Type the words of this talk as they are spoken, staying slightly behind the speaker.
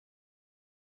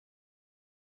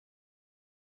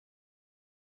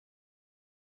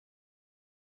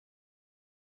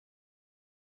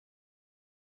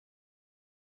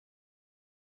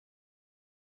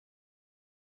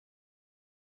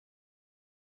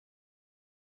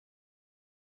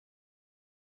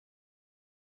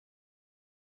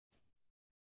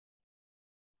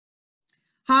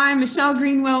Hi, Michelle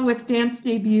Greenwell with Dance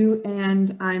Debut,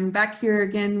 and I'm back here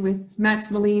again with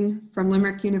Melin from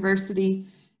Limerick University.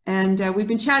 And we've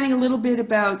been chatting a little bit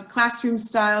about classroom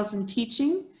styles and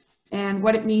teaching and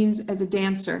what it means as a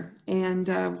dancer. And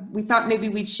we thought maybe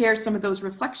we'd share some of those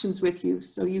reflections with you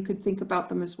so you could think about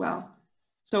them as well.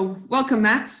 So welcome,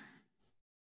 Mats.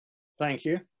 Thank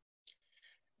you.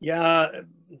 Yeah,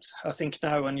 I think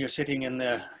now when you're sitting in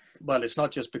the, well, it's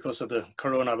not just because of the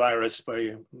coronavirus where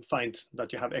you find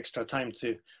that you have extra time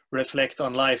to reflect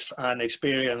on life and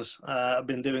experience. I've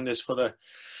been doing this for the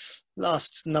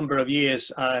last number of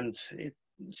years, and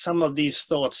some of these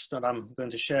thoughts that I'm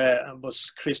going to share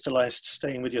was crystallized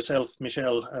staying with yourself,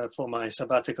 Michelle, for my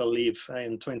sabbatical leave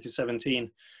in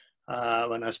 2017,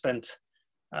 when I spent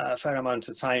a fair amount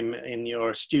of time in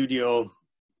your studio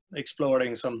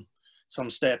exploring some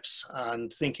steps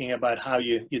and thinking about how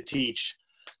you teach.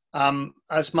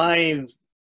 As my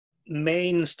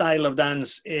main style of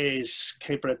dance is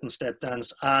Cape Breton step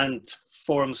dance and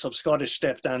forms of Scottish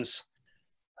step dance,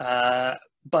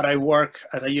 but I work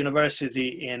at a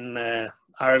university in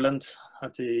Ireland,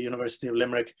 at the University of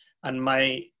Limerick, and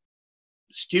my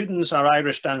students are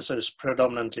Irish dancers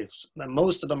predominantly.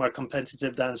 Most of them are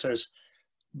competitive dancers,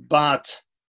 but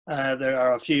there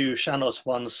are a few Seanos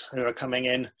ones who are coming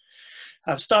in.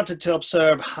 I've started to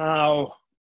observe how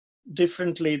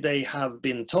differently they have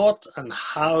been taught and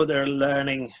how they're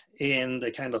learning in the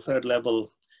kind of third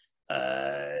level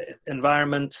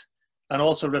environment, and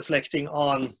also reflecting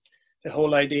on the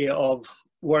whole idea of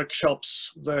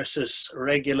workshops versus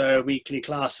regular weekly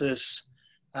classes,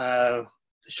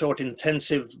 short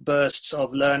intensive bursts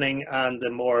of learning and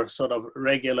the more sort of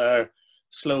regular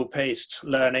slow paced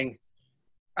learning,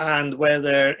 and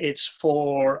whether it's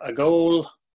for a goal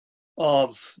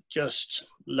of just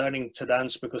learning to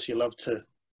dance because you love to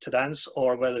dance,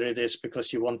 or whether it is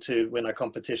because you want to win a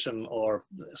competition or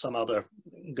some other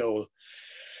goal.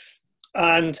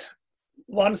 And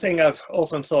one thing I've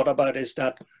often thought about is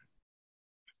that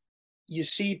you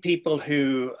see people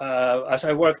who, as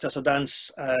I worked as a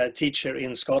dance teacher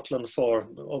in Scotland for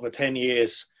over 10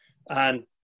 years, and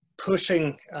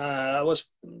pushing, I was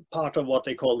part of what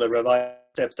they call the revival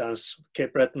step dance,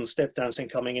 Cape Breton step dancing,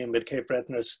 coming in with Cape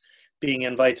Bretoners being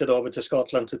invited over to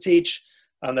Scotland to teach,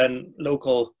 and then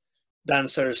local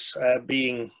dancers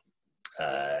being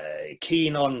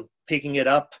keen on picking it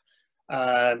up.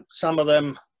 Some of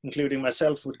them, including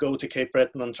myself, would go to Cape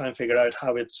Breton and try and figure out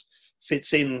how it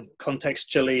fits in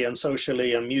contextually and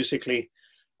socially and musically,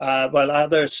 while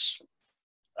others,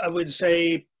 I would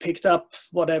say, picked up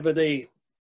whatever they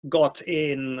got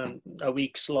in a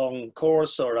week's long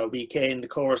course or a weekend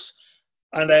course,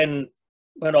 and then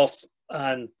went off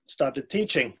and started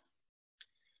teaching.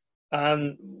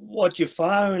 And what you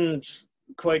found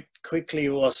quite quickly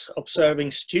was,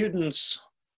 observing students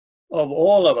of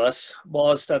all of us,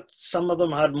 was that some of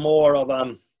them had more of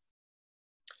a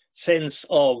sense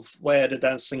of where the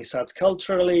dancing sat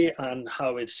culturally and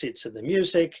how it sits in the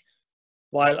music,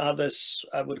 while others,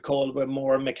 I would call, were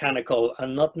more mechanical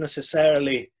and not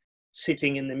necessarily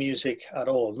sitting in the music at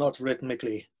all, not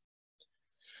rhythmically.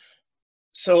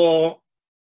 So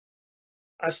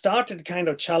I started kind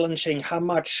of challenging how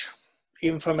much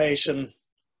information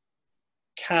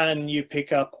can you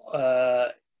pick up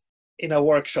in a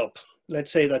workshop.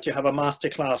 Let's say that you have a master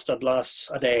class that lasts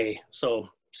a day, so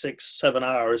 6-7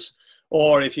 hours,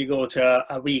 or if you go to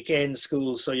a weekend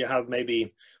school, so you have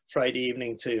maybe Friday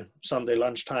evening to Sunday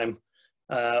lunchtime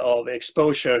of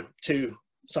exposure to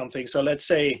something. So let's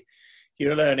say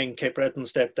you're learning Cape Breton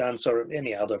step dance or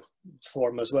any other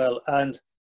form as well, and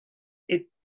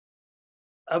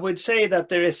I would say that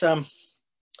there is a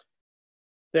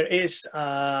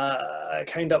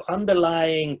kind of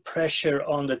underlying pressure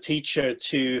on the teacher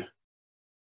to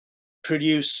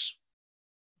produce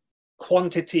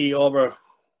quantity over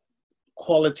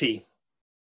quality,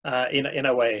 in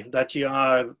a way that you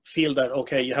feel that,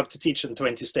 okay, you have to teach them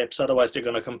 20 steps, otherwise they're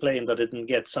going to complain that they didn't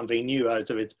get something new out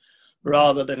of it,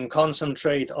 rather than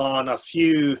concentrate on a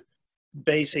few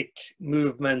basic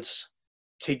movements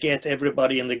to get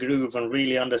everybody in the groove and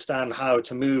really understand how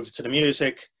to move to the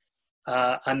music.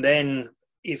 And then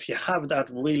if you have that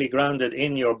really grounded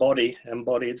in your body,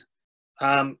 embodied,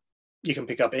 you can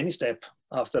pick up any step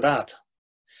after that.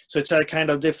 So it's a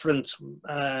kind of different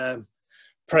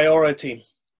priority.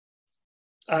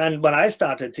 And when I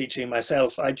started teaching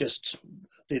myself, I just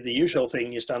did the usual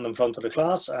thing. You stand in front of the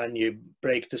class and you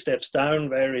break the steps down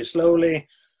very slowly,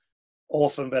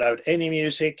 often without any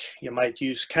music. You might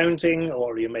use counting,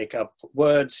 or you make up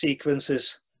word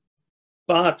sequences.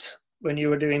 But when you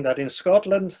were doing that in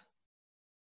Scotland,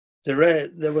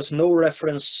 there was no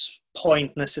reference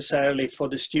point necessarily for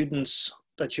the students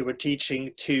that you were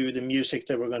teaching to the music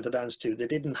they were going to dance to. They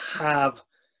didn't have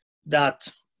that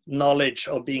knowledge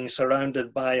of being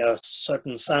surrounded by a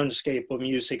certain soundscape of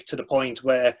music to the point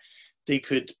where they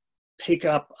could pick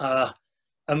up a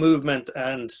movement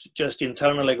and just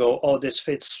internally go, oh, this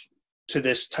fits to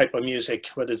this type of music,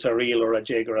 whether it's a reel or a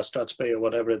jig or a Strathspey or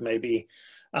whatever it may be.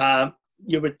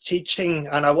 You were teaching,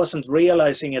 and I wasn't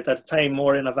realizing it at the time,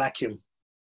 more in a vacuum.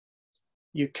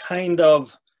 You give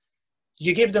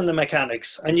them the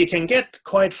mechanics, and you can get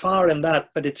quite far in that,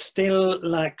 but it still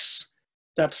lacks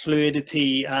that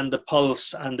fluidity and the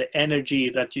pulse and the energy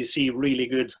that you see really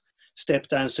good step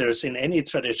dancers in any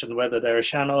tradition, whether they're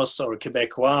Chanos or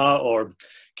Quebecois or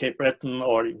Cape Breton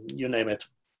or you name it.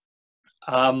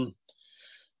 And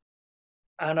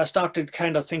I started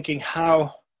kind of thinking,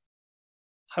 how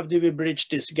do we bridge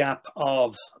this gap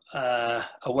of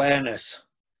awareness?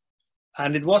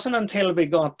 And it wasn't until we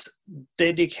got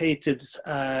dedicated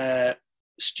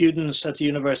students at the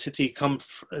university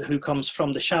who comes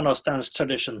from the Chanos dance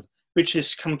tradition, which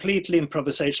is completely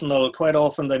improvisational. Quite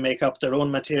often they make up their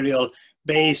own material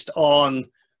based on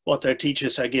what their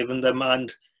teachers are giving them.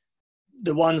 And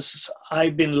the ones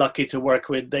I've been lucky to work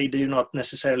with, they do not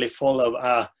necessarily follow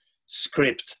a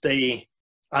script. They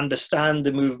understand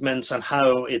the movements and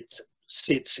how it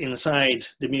sits inside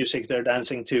the music they're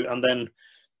dancing to, and then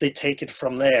they take it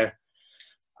from there.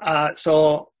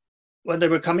 So when they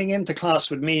were coming into class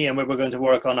with me and we were going to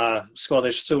work on a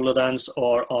Scottish solo dance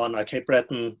or on a Cape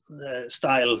Breton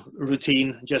style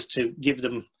routine, just to give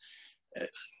them,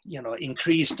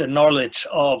 increase the knowledge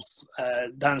of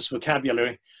dance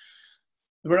vocabulary,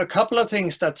 there were a couple of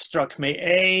things that struck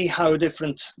me. How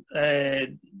different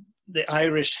the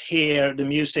Irish hear the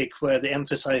music, where the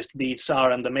emphasized beats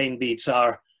are and the main beats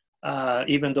are,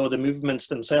 even though the movements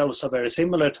themselves are very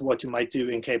similar to what you might do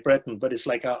in Cape Breton, but it's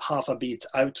like a half a beat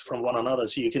out from one another.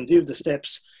 So you can do the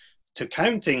steps to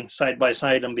counting side by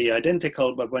side and be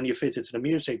identical, but when you fit it to the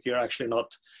music, you're actually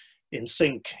not in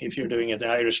sync if you're doing it the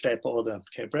Irish step or the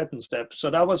Cape Breton step. So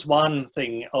that was one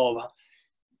thing of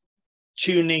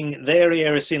tuning their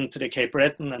ears into the Cape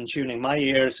Breton and tuning my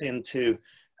ears into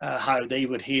how they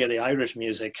would hear the Irish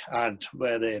music and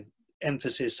where the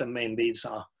emphasis and main beats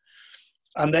are.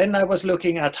 And then I was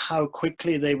looking at how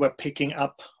quickly they were picking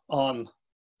up on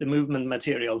the movement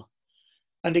material.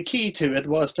 And the key to it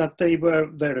was that they were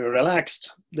very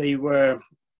relaxed. They were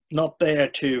not there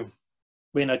to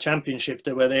win a championship.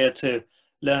 They were there to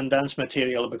learn dance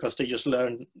material because they just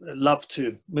love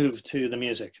to move to the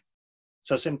music.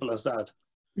 It's as simple as that.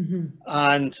 Mm-hmm.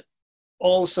 And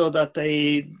also that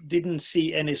they didn't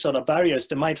see any sort of barriers.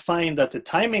 They might find that the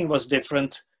timing was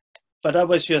different, but that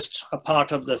was just a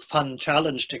part of the fun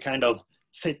challenge to kind of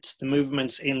fit the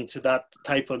movements into that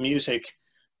type of music,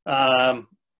 and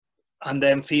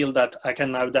then feel that I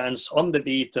can now dance on the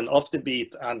beat and off the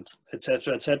beat and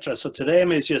etc. etc. So to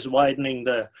them, it's just widening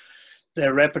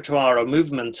their repertoire of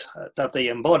movement that they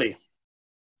embody.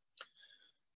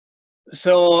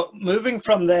 So moving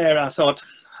from there, I thought,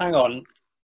 hang on,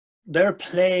 they're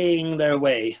playing their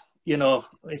way.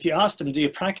 If you ask them, do you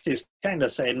practice? Kind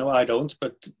of say, no, I don't.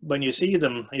 But when you see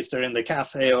them, if they're in the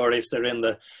cafe or if they're in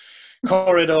the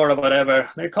corridor or whatever,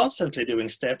 they're constantly doing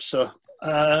steps. So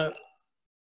they're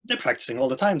practicing all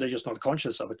the time. They're just not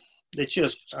conscious of it. It's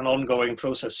just an ongoing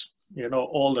process,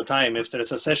 all the time. If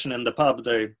there's a session in the pub,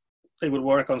 they will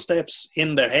work on steps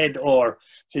in their head or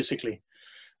physically.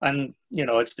 And,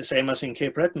 it's the same as in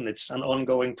Cape Breton. It's an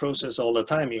ongoing process all the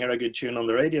time. You hear a good tune on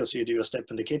the radio, so you do a step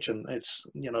in the kitchen. It's,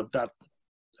 that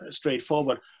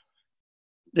straightforward.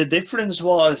 The difference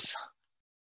was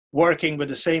working with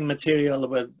the same material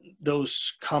with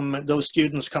those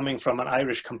students coming from an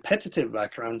Irish competitive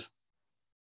background.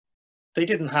 They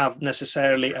didn't have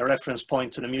necessarily a reference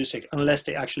point to the music unless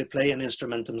they actually play an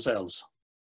instrument themselves.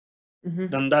 Mm-hmm.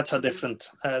 Then that's a different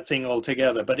thing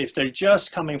altogether. But if they're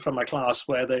just coming from a class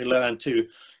where they learn to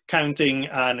counting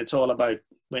and it's all about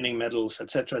winning medals,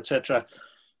 etc., etc.,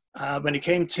 when it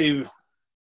came to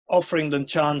offering them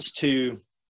chance to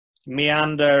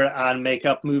meander and make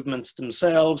up movements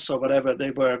themselves or whatever, they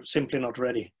were simply not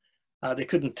ready. They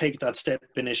couldn't take that step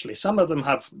initially. Some of them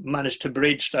have managed to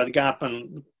bridge that gap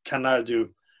and can now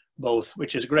do both,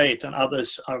 which is great, and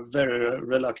others are very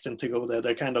reluctant to go there.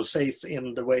 They're kind of safe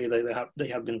in the way they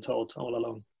have been taught all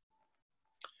along.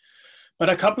 But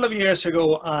a couple of years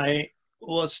ago, I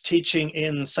was teaching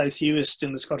in South Uist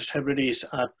in the Scottish Hebrides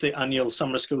at the annual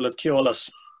summer school at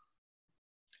Keolis.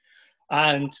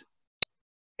 And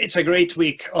it's a great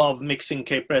week of mixing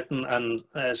Cape Breton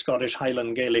and Scottish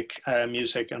Highland Gaelic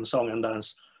music and song and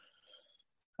dance.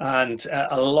 And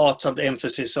a lot of the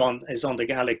emphasis is on the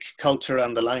Gaelic culture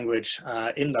and the language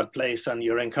in that place, and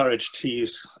you're encouraged to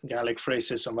use Gaelic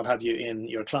phrases and what have you in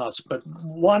your class. But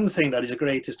one thing that is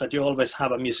great is that you always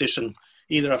have a musician,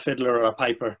 either a fiddler or a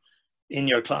piper, in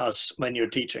your class when you're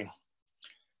teaching.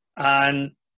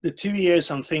 And the 2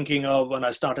 years I'm thinking of when I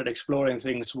started exploring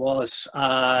things was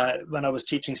when I was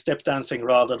teaching step dancing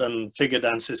rather than figure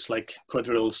dances like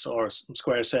quadrilles or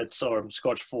square sets or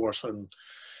Scotch fours and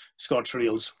Scotch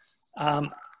reels.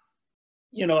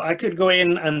 You know, I could go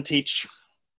in and teach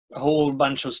a whole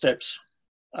bunch of steps.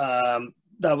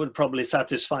 That would probably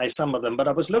satisfy some of them. But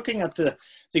I was looking at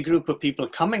the group of people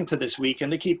coming to this week,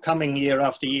 and they keep coming year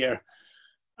after year.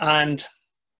 And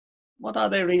what are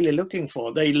they really looking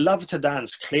for? They love to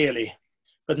dance, clearly,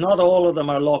 but not all of them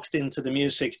are locked into the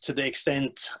music to the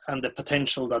extent and the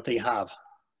potential that they have,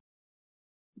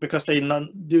 because they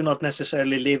do not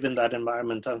necessarily live in that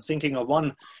environment. I'm thinking of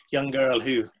one young girl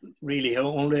who really her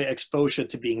only exposure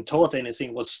to being taught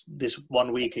anything was this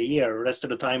 1 week a year. The rest of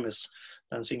the time is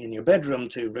dancing in your bedroom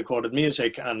to recorded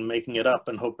music and making it up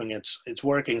and hoping it's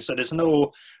working. So there's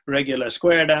no regular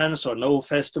square dance or no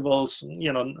festivals,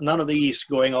 you know, none of these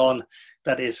going on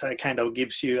that is kind of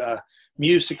gives you a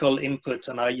musical input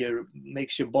and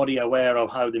makes your body aware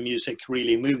of how the music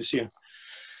really moves you.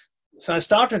 So I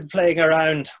started playing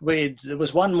around with, it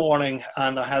was one morning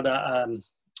and I had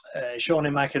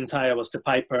Shawnee McIntyre was the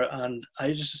piper, and I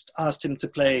just asked him to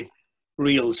play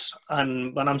reels.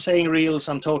 And when I'm saying reels,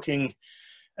 I'm talking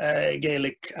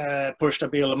Gaelic,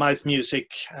 pushtabeel, mouth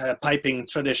music, piping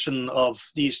tradition of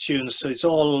these tunes. So it's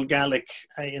all Gaelic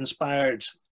inspired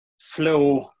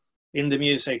flow in the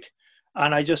music.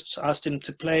 And I just asked him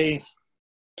to play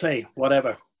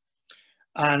whatever.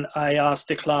 And I asked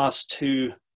the class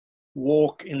to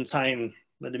walk in time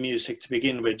with the music to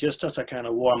begin with, just as a kind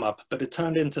of warm up, but it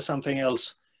turned into something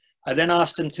else. I then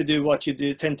asked him to do what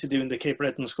you tend to do in the Cape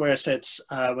Breton square sets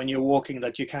when you're walking,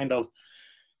 that you kind of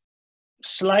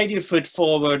slide your foot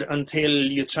forward until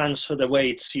you transfer the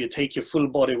weight. So you take your full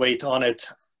body weight on it,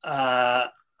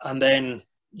 and then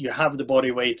you have the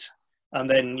body weight, and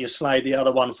then you slide the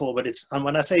other one forward. And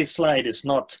when I say slide, it's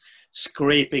not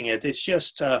scraping it. It's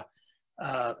just a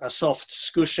soft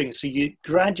squishing. So you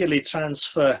gradually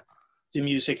transfer the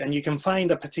music, and you can find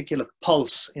a particular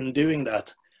pulse in doing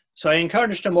that. So I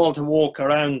encouraged them all to walk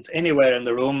around anywhere in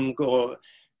the room, go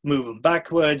move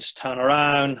backwards, turn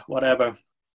around, whatever.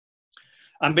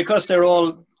 And because they're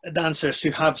all dancers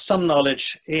who have some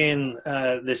knowledge in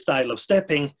this style of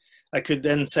stepping, I could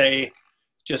then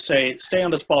just say, stay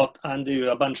on the spot and do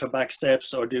a bunch of back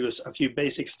steps, or do a few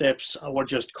basic steps, or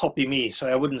just copy me. So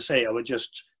I wouldn't say, I would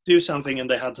just do something and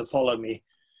they had to follow me.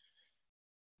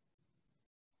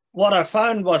 What I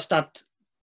found was that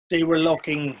they were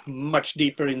looking much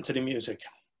deeper into the music.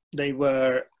 They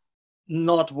were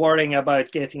not worrying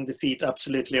about getting the feet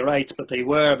absolutely right, but they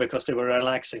were, because they were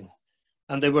relaxing.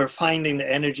 And they were finding the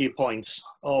energy points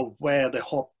of where the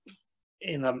hop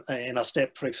in a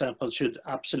step, for example, should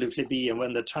absolutely be, and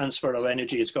when the transfer of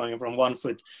energy is going from one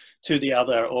foot to the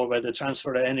other, or where the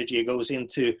transfer of energy goes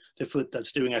into the foot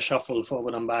that's doing a shuffle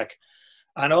forward and back.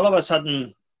 And all of a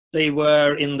sudden, they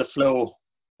were in the flow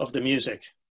of the music.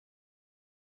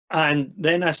 And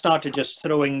then I started just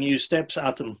throwing new steps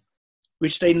at them,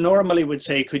 which they normally would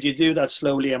say, could you do that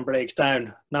slowly and break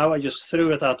down? Now I just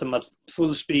threw it at them at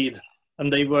full speed,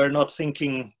 and they were not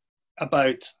thinking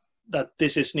about that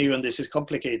this is new and this is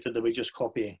complicated, that we're just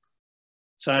copying.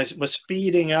 So I was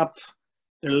speeding up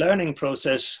the learning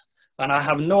process, and I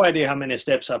have no idea how many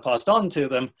steps I passed on to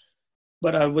them,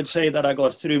 but I would say that I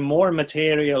got through more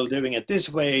material doing it this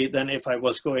way than if I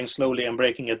was going slowly and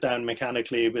breaking it down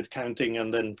mechanically with counting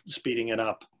and then speeding it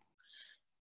up.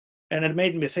 And it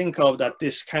made me think of that,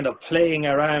 this kind of playing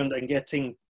around and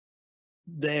getting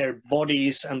their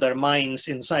bodies and their minds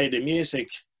inside the music,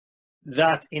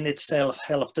 that in itself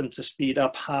helped them to speed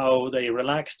up how they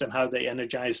relaxed and how they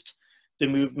energized the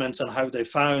movements, and how they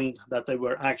found that they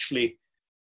were actually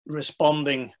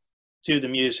responding to the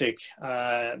music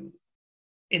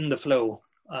in the flow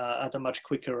at a much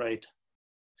quicker rate.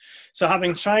 So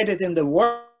having tried it in the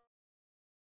work,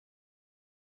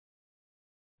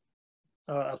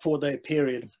 a 4-day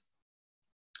period,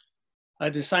 I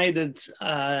decided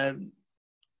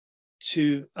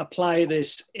to apply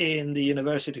this in the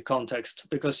university context,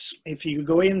 because if you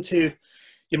go into,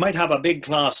 you might have a big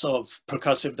class of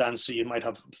percussive dancers, you might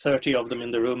have 30 of them in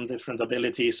the room, different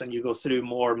abilities, and you go through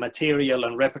more material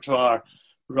and repertoire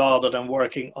rather than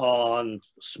working on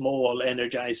small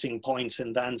energizing points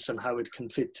in dance and how it can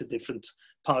fit to different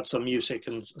parts of music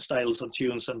and styles of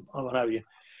tunes and what have you.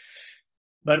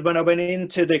 But when I went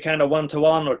into the kind of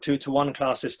 1-to-1 or 2-to-1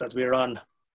 classes that we run,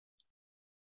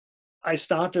 I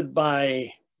started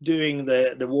by doing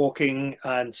the walking,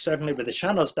 and certainly with the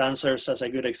Shanos dancers as a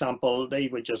good example, they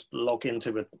would just lock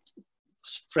into it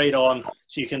straight on,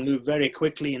 so you can move very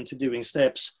quickly into doing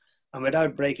steps, and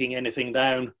without breaking anything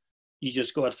down, you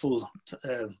just go at full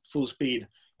speed.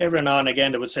 Every now and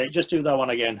again they would say, just do that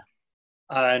one again,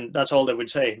 and that's all they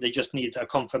would say. They just need a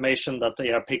confirmation that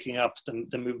they are picking up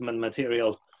the movement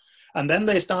material. And then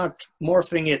they start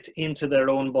morphing it into their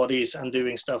own bodies and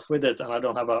doing stuff with it. And I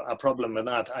don't have a problem with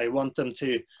that. I want them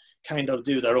to kind of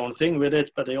do their own thing with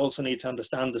it, but they also need to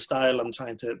understand the style I'm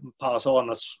trying to pass on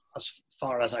as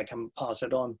far as I can pass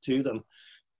it on to them,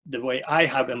 the way I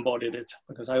have embodied it,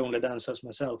 because I only dance as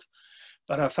myself.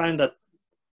 But I found that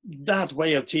that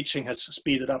way of teaching has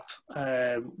speeded up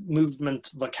movement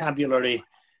vocabulary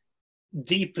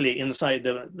deeply inside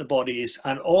the bodies,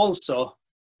 and also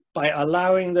by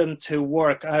allowing them to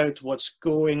work out what's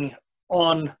going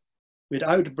on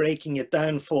without breaking it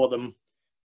down for them.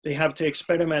 They have to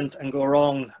experiment and go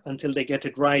wrong until they get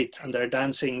it right, and they're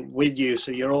dancing with you,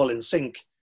 so you're all in sync.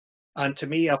 And to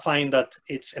me, I find that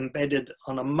it's embedded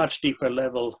on a much deeper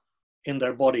level in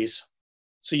their bodies.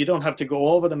 So you don't have to go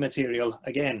over the material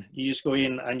again. You just go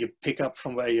in and you pick up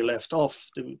from where you left off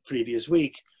the previous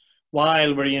week.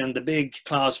 While we're in the big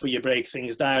class where you break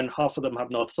things down, half of them have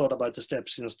not thought about the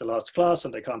steps since the last class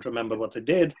and they can't remember what they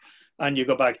did. And you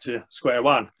go back to square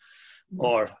one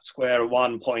or square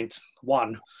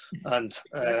 1.1 and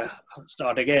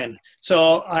start again.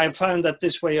 So I found that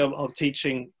this way of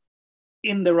teaching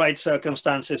in the right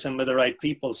circumstances and with the right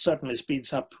people certainly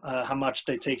speeds up how much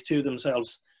they take to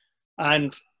themselves.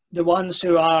 And the ones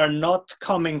who are not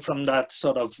coming from that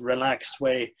sort of relaxed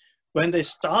way, when they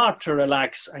start to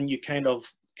relax and you kind of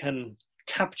can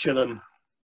capture them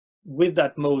with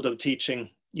that mode of teaching,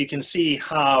 you can see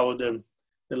how the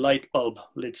light bulb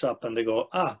lights up and they go,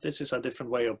 ah, this is a different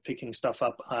way of picking stuff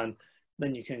up. And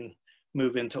then you can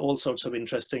move into all sorts of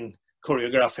interesting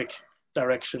choreographic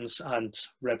directions and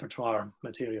repertoire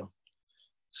material.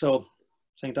 So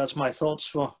I think that's my thoughts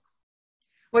for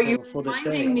this day.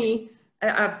 Reminding me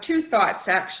of two thoughts,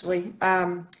 actually.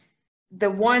 The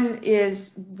one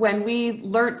is when we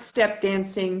learned step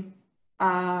dancing,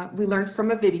 we learned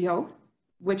from a video,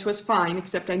 which was fine,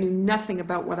 except I knew nothing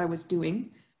about what I was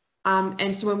doing.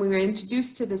 And so when we were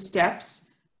introduced to the steps,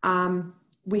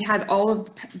 we had all of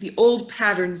the old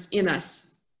patterns in us.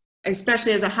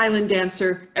 Especially as a Highland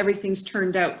dancer, everything's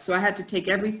turned out. So I had to take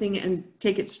everything and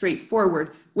take it straight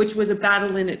forward, which was a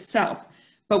battle in itself.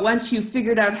 But once you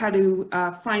figured out how to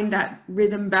find that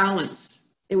rhythm balance,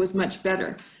 it was much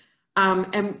better.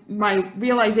 And my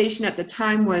realization at the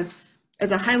time was,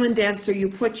 as a Highland dancer, you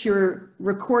put your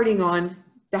recording on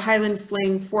the Highland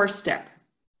Fling 4-step,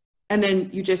 and then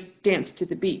you just dance to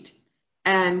the beat.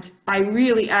 And I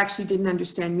really actually didn't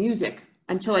understand music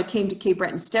until I came to Cape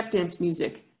Breton step dance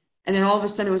music. And then all of a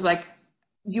sudden it was like,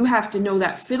 you have to know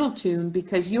that fiddle tune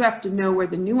because you have to know where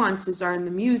the nuances are in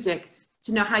the music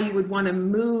to know how you would want to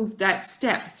move that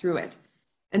step through it.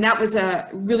 And that was a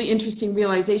really interesting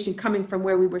realization coming from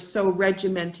where we were so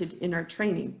regimented in our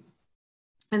training.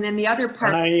 And then the other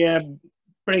part— I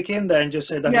break in there and just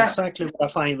say that exactly what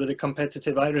I find with the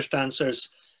competitive Irish dancers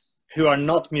who are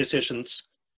not musicians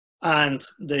and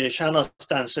the Shanos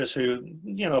dancers who,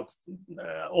 you know,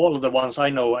 all of the ones I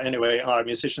know anyway are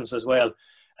musicians as well.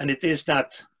 And it is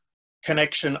that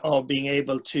connection of being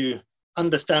able to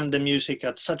understand the music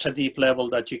at such a deep level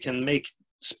that you can make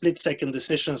split-second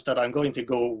decisions that I'm going to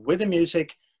go with the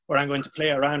music or I'm going to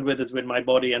play around with it with my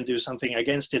body and do something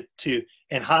against it to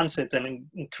enhance it and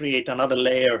create another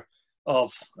layer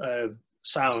of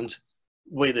sound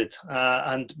with it.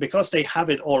 And because they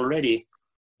have it already,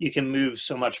 you can move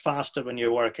so much faster when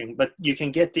you're working, but you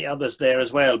can get the others there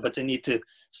as well, but they need to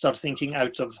start thinking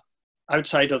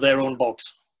outside of their own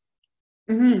box.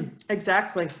 Mm-hmm.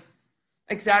 Exactly.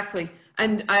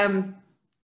 And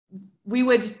we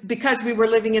would, because we were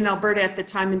living in Alberta at the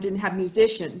time and didn't have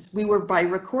musicians, we were by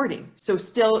recording. So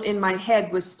still in my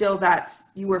head was still that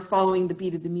you were following the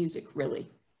beat of the music, really,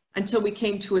 until we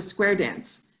came to a square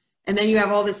dance. And then you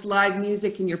have all this live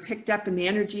music and you're picked up and the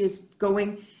energy is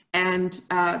going. And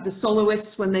the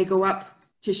soloists, when they go up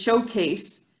to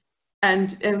showcase,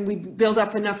 and we build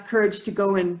up enough courage to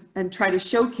go and try to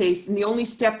showcase, and the only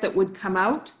step that would come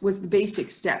out was the basic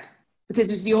step, because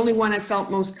it was the only one I felt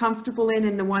most comfortable in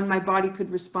and the one my body could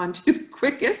respond to the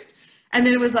quickest. And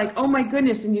then it was like, oh my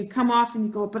goodness, and you'd come off and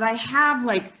you go, but I have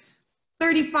like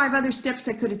 35 other steps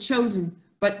I could have chosen,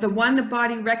 but the one the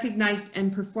body recognized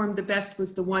and performed the best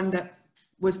was the one that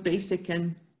was basic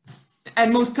and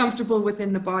and most comfortable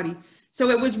within the body. So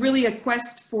it was really a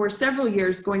quest for several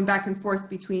years, going back and forth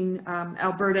between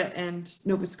Alberta and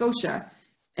Nova Scotia,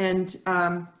 and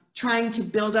trying to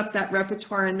build up that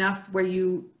repertoire enough where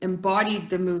you embodied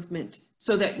the movement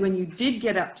so that when you did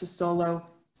get up to solo,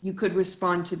 you could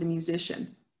respond to the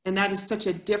musician. And that is such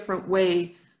a different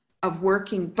way of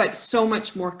working, but so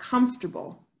much more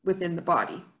comfortable within the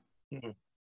body. Mm-hmm.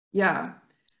 Yeah.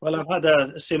 Well, I've had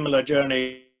a similar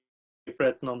journey,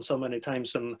 written on so many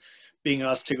times, and being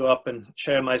asked to go up and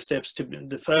share my steps. To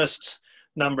the first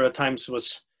number of times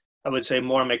was, I would say,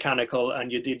 more mechanical,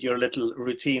 and you did your little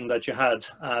routine that you had,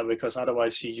 because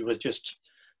otherwise you would just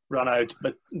run out.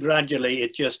 But gradually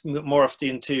it just morphed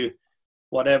into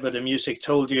whatever the music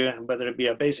told you, whether it be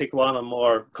a basic one, a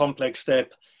more complex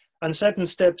step. And certain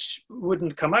steps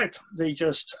wouldn't come out. They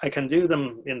just, I can do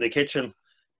them in the kitchen,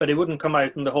 but it wouldn't come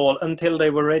out in the hall until they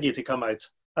were ready to come out.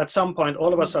 At some point,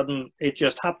 all of a sudden, it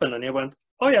just happened, and you went,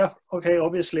 oh yeah, okay,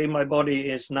 obviously my body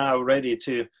is now ready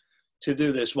to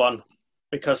do this one,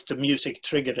 because the music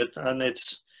triggered it. And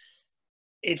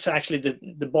it's actually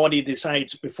the body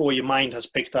decides before your mind has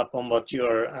picked up on what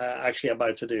you're actually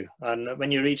about to do. And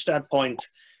when you reach that point,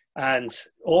 and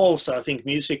also I think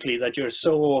musically, that you're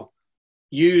so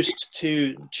used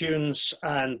to tunes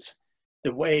and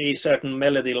the way certain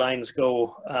melody lines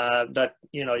go, that,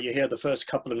 you know, you hear the first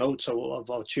couple of notes of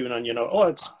a tune and you know,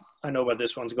 oh, I know where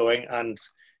this one's going. And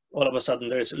all of a sudden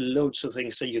there's loads of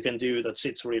things that you can do that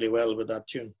sits really well with that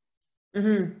tune.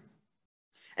 Mm-hmm.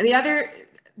 And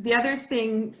the other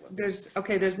thing, there's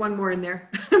one more in there,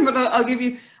 but I'll give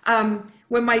you,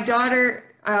 when my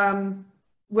daughter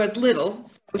was little,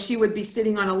 so she would be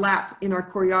sitting on a lap in our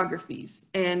choreographies,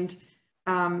 and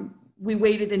we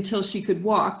waited until she could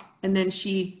walk, and then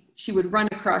she would run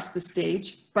across the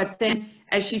stage. But then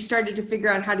as she started to figure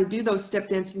out how to do those step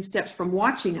dancing steps from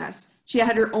watching us, she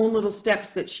had her own little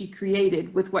steps that she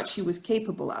created with what she was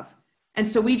capable of. And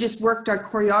so we just worked our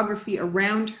choreography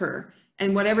around her,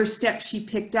 and whatever steps she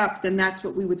picked up, then that's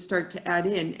what we would start to add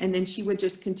in. And then she would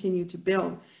just continue to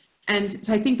build. And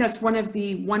so I think that's one of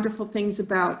the wonderful things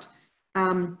about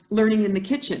learning in the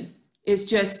kitchen, is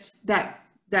just that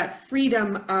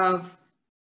freedom of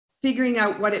figuring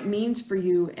out what it means for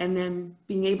you, and then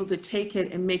being able to take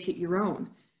it and make it your own.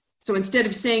 So instead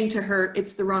of saying to her,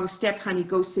 it's the wrong step, honey,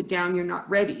 go sit down, you're not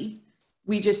ready,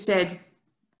 we just said,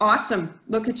 awesome,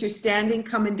 look at you standing,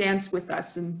 come and dance with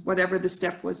us. And whatever the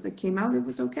step was that came out, it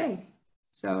was okay.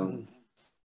 So,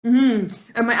 and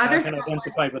my other I can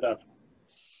identify with that.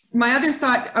 My other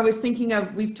thought I was thinking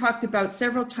of, we've talked about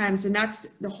several times, and that's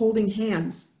the holding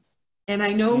hands. And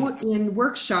I know in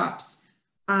workshops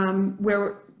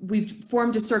where we've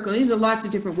formed a circle, these are lots of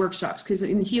different workshops, because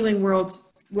in the healing world,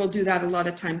 we'll do that a lot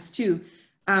of times too.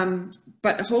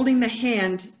 But holding the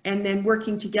hand and then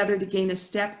working together to gain a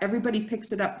step, everybody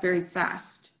picks it up very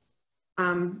fast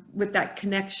with that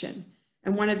connection.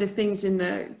 And one of the things in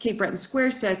the Cape Breton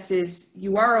Square sets is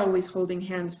you are always holding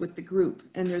hands with the group,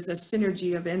 and there's a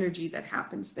synergy of energy that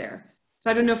happens there. So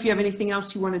I don't know if you have anything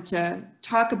else you wanted to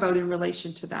talk about in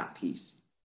relation to that piece.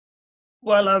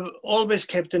 Well, I've always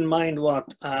kept in mind what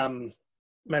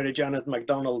Mary Janet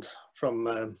MacDonald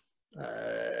from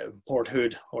Port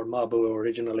Hood, or Mabu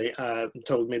originally,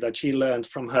 told me that she learned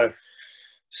from her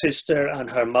sister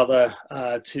and her mother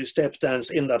to step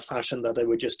dance in that fashion, that they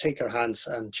would just take her hands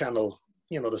and channel,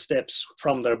 you know, the steps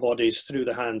from their bodies through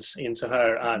the hands into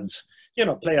her, and, you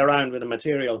know, play around with the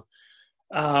material.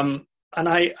 And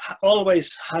I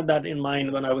always had that in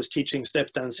mind when I was teaching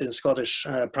step dance in Scottish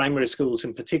primary schools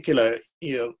in particular.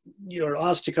 You're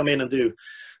asked to come in and do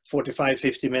 45,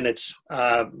 50 minutes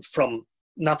from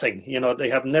nothing. You know, they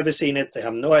have never seen it, they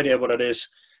have no idea what it is.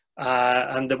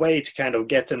 And the way to kind of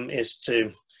get them is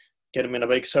to get them in a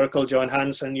big circle, join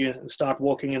hands, and you start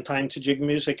walking in time to jig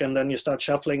music, and then you start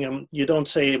shuffling them. You don't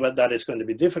say that it's going to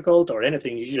be difficult or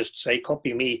anything, you just say,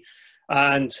 copy me.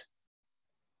 And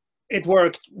it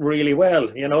worked really well.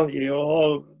 You know, you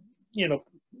all, you know,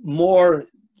 more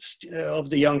of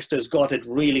the youngsters got it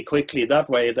really quickly that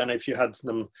way than if you had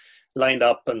them lined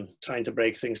up and trying to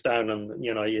break things down. And,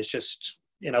 you know, it's just,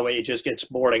 in a way, it just gets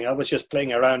boring. I was just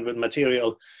playing around with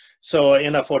material. So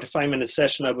in a 45-minute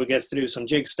session, I would get through some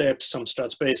jig steps, some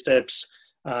strut space steps,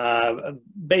 a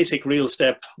basic reel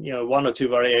step, you know, 1 or 2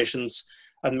 variations,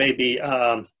 and maybe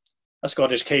a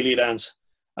Scottish Ceilidh dance.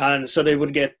 And so they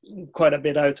would get quite a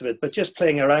bit out of it, but just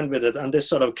playing around with it and this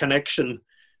sort of connection.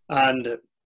 And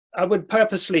I would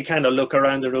purposely kind of look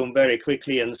around the room very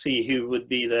quickly and see who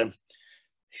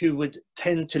would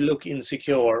tend to look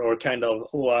insecure, or kind of,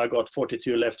 oh, I got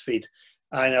 42 left feet.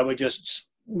 And I would just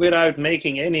without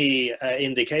making any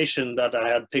indication that I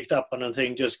had picked up on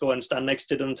anything, just go and stand next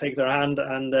to them, take their hand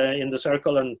and in the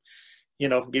circle, and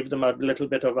give them a little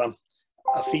bit of a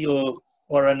feel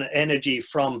or an energy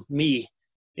from me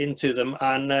into them,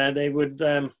 and they would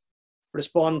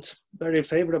respond very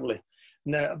favorably.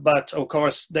 But of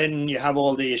course, then you have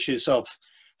all the issues of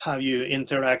how you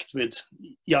interact with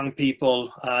young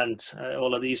people and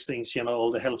all of these things,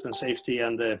 all the health and safety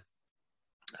and the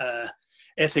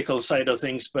ethical side of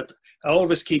things. But I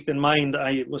always keep in mind,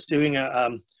 I was doing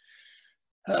a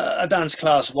dance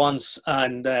class once,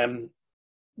 and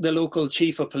the local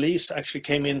chief of police actually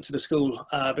came into the school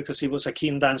because he was a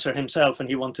keen dancer himself, and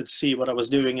he wanted to see what I was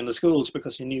doing in the schools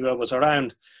because he knew I was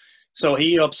around. So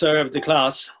he observed the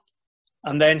class,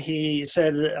 and then I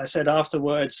said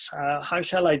afterwards, how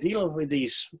shall I deal with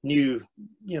these new,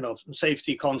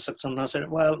 safety concepts? And I said,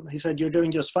 well, he said, you're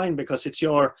doing just fine because it's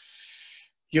your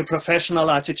professional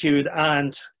attitude,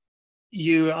 and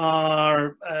you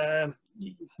are,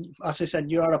 as I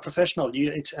said, you are a professional.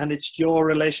 And it's your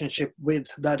relationship with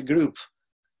that group.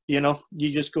 You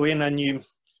just go in and you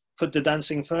put the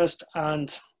dancing first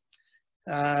and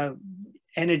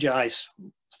energize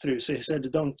through. So he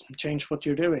said, don't change what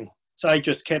you're doing. So I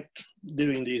just kept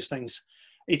doing these things.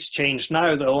 It's changed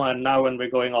now, though, and now when we're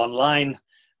going online,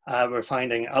 we're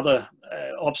finding other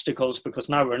obstacles because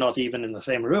now we're not even in the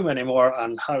same room anymore,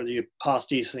 and how do you pass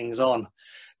these things on?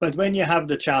 But when you have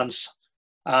the chance,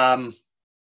 I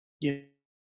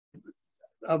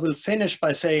will finish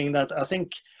by saying that I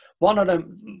think one of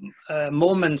the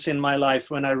moments in my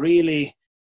life when I really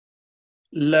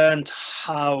learned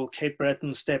how Cape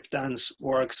Breton step dance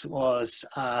works was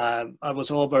I was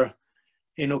over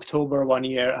in October one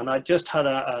year, and I just had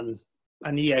a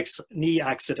knee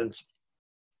accident.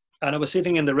 And I was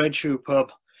sitting in the Red Shoe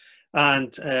pub,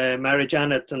 and Mary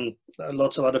Janet and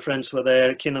lots of other friends were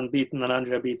there. Kinnan Beaton and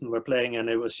Andrea Beaton were playing, and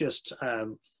it was just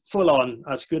full on,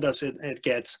 as good as it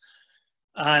gets.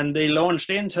 And they launched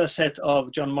into a set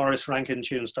of John Morris Rankin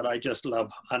tunes that I just love,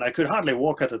 and I could hardly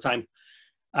walk at the time.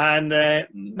 And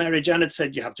Mary Janet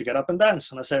said, you have to get up and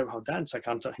dance. And I said, oh, dance? I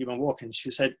can't even walk. And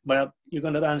she said, well, you're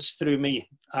going to dance through me.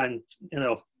 And,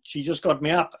 she just got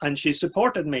me up and she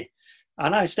supported me.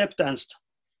 And I step danced.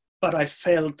 But I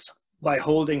felt by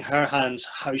holding her hands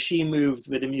how she moved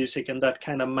with the music, and that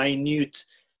kind of minute,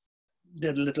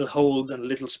 the little hold and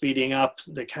little speeding up,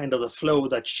 the kind of the flow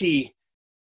that she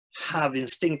have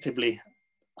instinctively.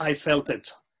 I felt it.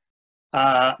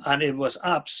 And it was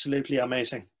absolutely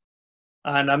amazing.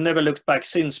 And I've never looked back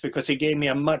since, because it gave me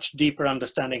a much deeper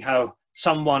understanding how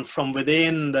someone from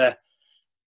within the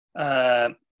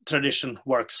tradition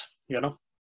works,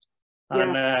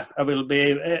 And I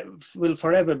will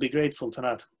forever be grateful to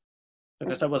that,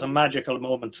 because that was a magical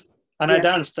moment. And I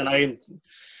danced, and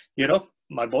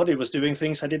my body was doing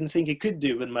things I didn't think it could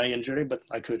do with my injury, but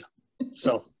I could.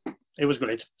 So it was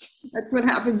great. That's what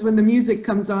happens when the music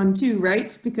comes on too,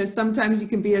 right? Because sometimes you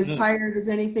can be as tired as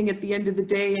anything at the end of the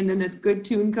day, and then a good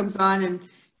tune comes on and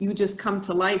you just come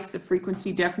to life. The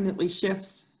frequency definitely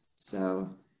shifts. So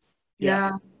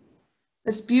yeah.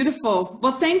 That's beautiful.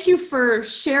 Well, thank you for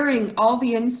sharing all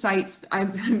the insights.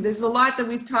 There's a lot that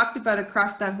we've talked about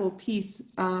across that whole piece.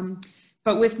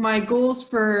 But with my goals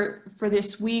for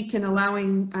this week and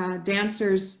allowing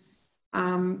dancers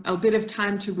a bit of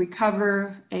time to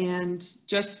recover and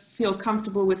just feel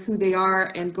comfortable with who they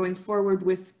are and going forward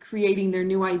with creating their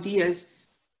new ideas,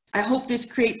 I hope this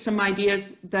creates some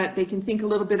ideas that they can think a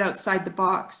little bit outside the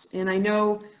box. And I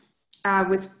know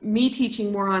with me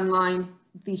teaching more online,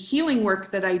 the healing work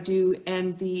that I do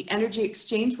and the energy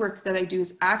exchange work that I do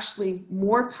is actually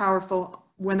more powerful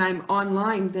when I'm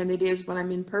online than it is when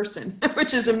I'm in person,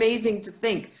 which is amazing to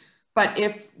think. But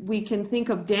if we can think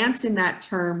of dance in that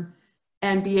term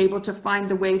and be able to find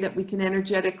the way that we can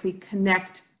energetically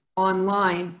connect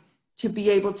online to be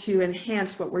able to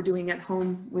enhance what we're doing at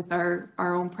home with our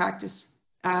own practice,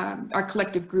 our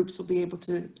collective groups will be able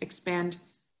to expand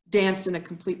dance in a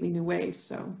completely new way.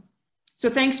 So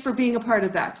thanks for being a part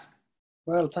of that.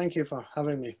 Well, thank you for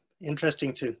having me.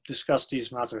 Interesting to discuss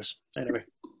these matters. Anyway,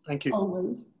 thank you.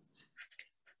 Always.